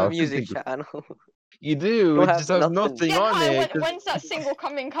Don't have a PayPal. music channel. You do. Don't It have just has nothing. nothing Yeah, on Kai, it. 'cause- when's that single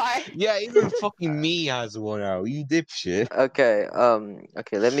coming, Kai? Yeah, even fucking me has one out. You dipshit. Okay,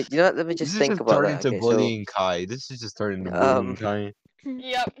 okay. Let me This just is think just about turned that. into Okay, bullying Kai. This is just turned into bullying Kai.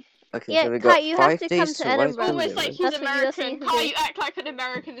 Yep. okay, Yeah, so we Kai, got you have 5 to days come to to write Edinburgh. them Almost like lyrics. he's That's what you American. can Kai, do. you act like an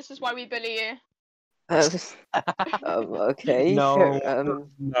American. This is why we bully you. Okay, No, fair. no,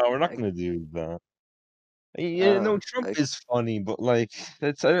 we're not gonna do that. Yeah, no, Trump Okay. is funny, but like,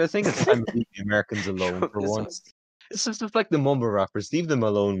 I think it's time to leave the Americans alone Trump for is once. It's just like the mumble rappers. Leave them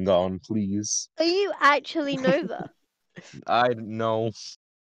alone, gone, please. Are you actually Nova? I know.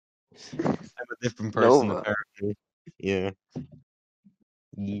 I'm a different person, Nova. apparently. Yeah.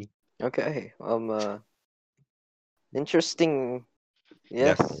 Ye- Okay. Interesting.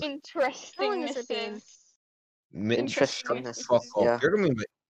 Yes. Definitely. How long has it been? Interestingnesses. Interestingness. Fuck off. Yeah. You're gonna be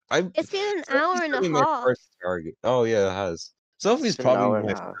like, It's been an Sophie's hour and a probably my half. first target. Oh yeah, it has. Sophie's It's been an probably hour and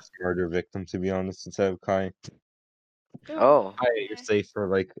my a half. first murder victim, to be honest, instead of Kai. Oh, Kai, you're safe for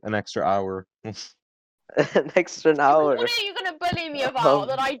like an extra hour. an extra hour. What are you gonna bully me about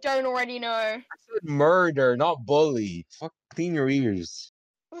that I don't already know? I said murder, not bully. Fuck, clean your ears.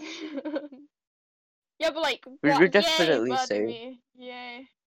 Yeah, but like, We're what? Yay, definitely murder safe. me. Yay.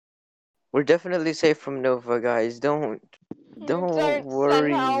 We're definitely safe from Nova, guys. Don't Don't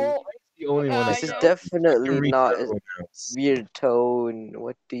worry. send out. The only one I This is know. yeah. I definitely can reach not a everyone else. weird tone.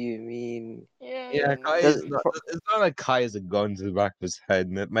 What do you mean? Yeah, Kai Does- is not. It's not like Kai has a gun to the back of his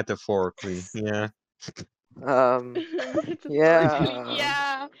head, metaphorically. Yeah. Yeah.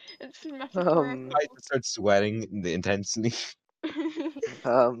 Yeah, it's metaphorical. Kai just starts sweating intensely.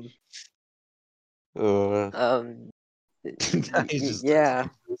 Um, Uh, he's just yeah.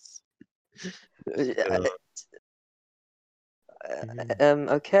 Uh,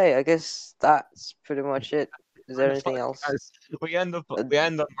 Okay, I guess that's pretty much it. Is there anything else? Guys, we end up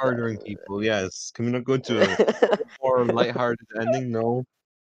murdering people. Yes. Can we not go to a more lighthearted ending? No.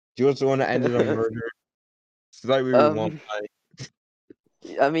 Do you also want to end it on murder? It's like we want.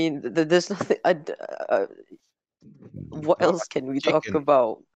 I mean, there's nothing. What else can we talk Chicken.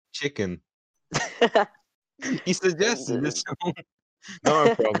 about? Chicken. He suggested this. Not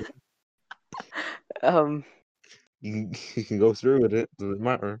a problem. You can go through with it. Doesn't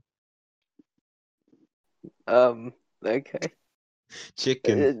matter. Okay.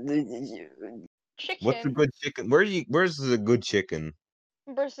 Chicken. Chicken. What's a good chicken? Where's the good chicken?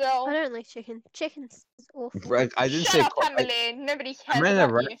 Brazil. I don't like chicken. Chicken's awful. I didn't Shut say. up, Emily. Nobody I cares meant a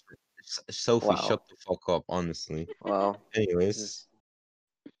about you. Sophie, Wow. shut the fuck up, honestly. Wow. Anyways,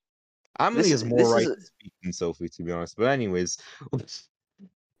 Emily is more this right is- to speak than Sophie, to be honest. But anyways, This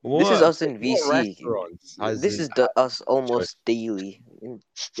is us in what VC. restaurants has This it- is us almost daily.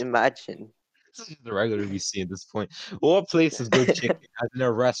 Imagine. This is the regular VC at this point. What place is good chicken? As in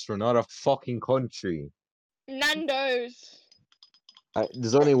a restaurant, not a fucking country. Nando's.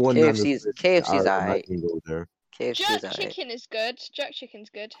 There's only one KFC's Nando's KFC's I alright. can go there. KFC's Jerk alright. chicken is good. Jerk chicken's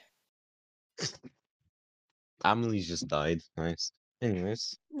good. Emily's just died. Nice.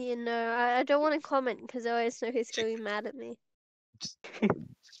 Anyways, You know, I don't want to comment because I always know who's going to be mad at me. just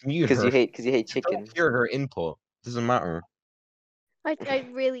mute Because her. you hate Don't chicken. hear her input. Doesn't matter. I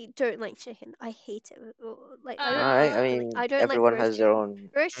really don't like chicken. I hate it. Like I don't. Alright, I like, mean, I don't everyone like roast has their chicken. own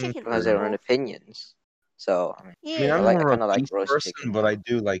Roast chicken has their own more. opinions. So I mean, I mean, Yeah. I'm I more of kind a of like beef roast person, chicken. but I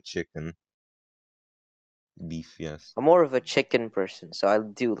do like chicken. Beef, yes. I'm more of a chicken person, so I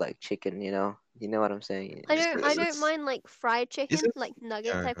do like chicken. You know what I'm saying? I don't It's- mind like fried chicken, it- like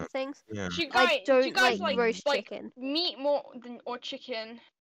nugget Yeah, type of things. yeah. Do you I guys, don't like like- roast chicken. meat more than or chicken?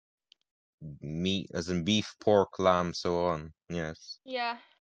 Meat, as in beef, pork, lamb, so on. Yes. Yeah.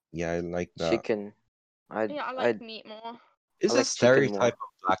 Yeah, I like that. Chicken. Yeah, I like meat more. It's I a like chicken stereotype more.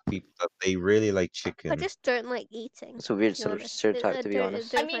 of black people that they really like I chicken. just don't like eating. It's a weird To be sort of honest. stereotype, I to be don't-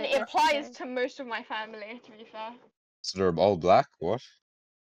 honest. don't I mean, find it applies necessary. to most of my family, to be fair. So they're all black? What?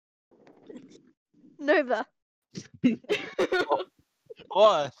 Nova.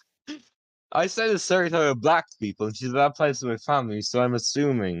 What? I said a stereotype of black people, and she said that applies to my family, so I'm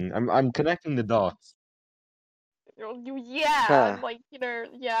assuming. I'm connecting the dots. Yeah, Huh. like,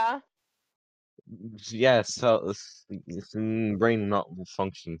 yeah. Yes, so brain not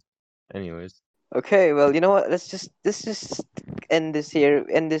function. Anyways. Okay, well, you know what? Let's just end this here.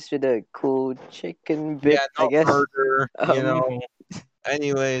 End this with a cool chicken bit, Yeah, I not guess. murder, you Um, know.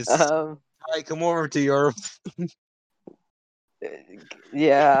 Anyways, Um, hi, come over to Europe.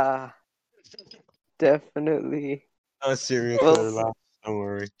 yeah, definitely. No, serious, Well, laugh. Don't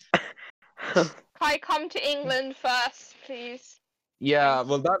worry. Kai, come to England first, please. Yeah, Thanks.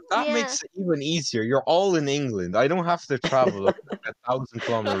 well, that Yeah. makes it even easier. You're all in England. I don't have to travel like a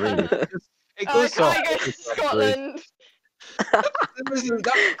 1,000-kilometer radius. It goes to Kai goes to 100 kilometer radius. Scotland.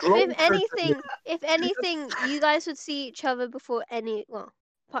 That's closer If anything, you guys would see each other before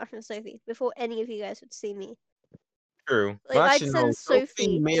apart from Sophie, before any of you guys would see me. True. Like, Well, I'd actually, no. send Sophie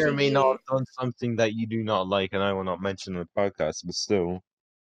Sophie may or to may not you. have done something that you do not like, and I will not mention on the podcast, but still.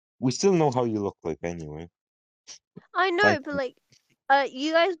 We still know how you look like anyway. I know, Thank but you. like,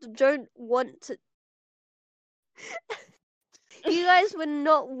 you guys don't want to. You guys would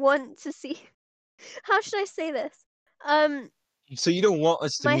not want to see. How should I say this? So you don't want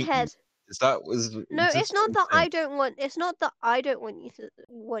us to My meet you? head. Is that was? No, is this it's not what that you're I saying? don't want. It's not that I don't want you to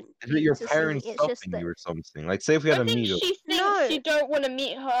want Is it you your to see me. parents It's just stopping that you or something? Like, say if we I had a think meetup. she thinks No. you don't want to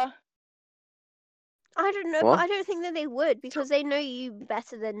meet her. I don't know, What? but I don't think that they would because they know you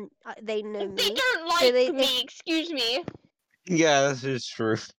better than they know They me. don't like So they- me, excuse me. Yeah, this is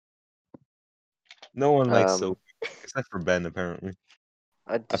true. No one likes Um, Sophie, except for Ben, apparently.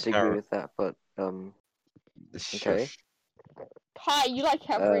 I disagree Apparent- with that, but okay. Shush. Kai, you like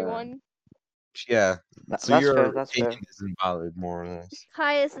everyone. Yeah. So That's your fair. That's fair. opinion is invalid, more or less.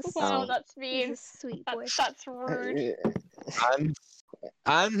 Kai is a Wow, Um, that's he's mean. a sweet boy. That's rude. And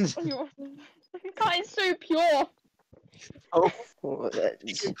Kai's so pure. oh, Well,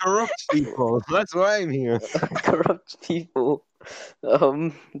 you can corrupt people. That's why I'm here. corrupt people.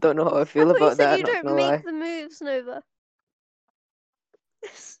 Don't know how I I feel thought you about said that. you Not don't gonna make lie. the moves, Nova.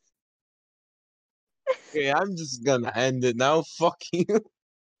 Okay, I'm just gonna end it now. Fuck you.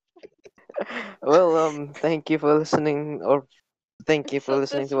 Well, thank you for listening, or thank you for Such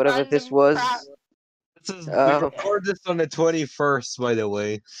listening this to whatever this random was. crap. We record this on the 21st, by the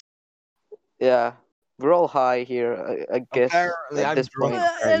way. Yeah, we're all high here, I guess. Apparently, at I'm this drunk. point.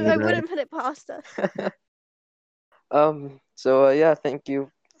 I wouldn't put it past us. So yeah, thank you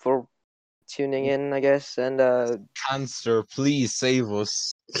for tuning in, I guess, and Cancer, please save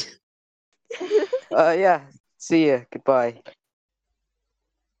us. yeah, see ya. Goodbye.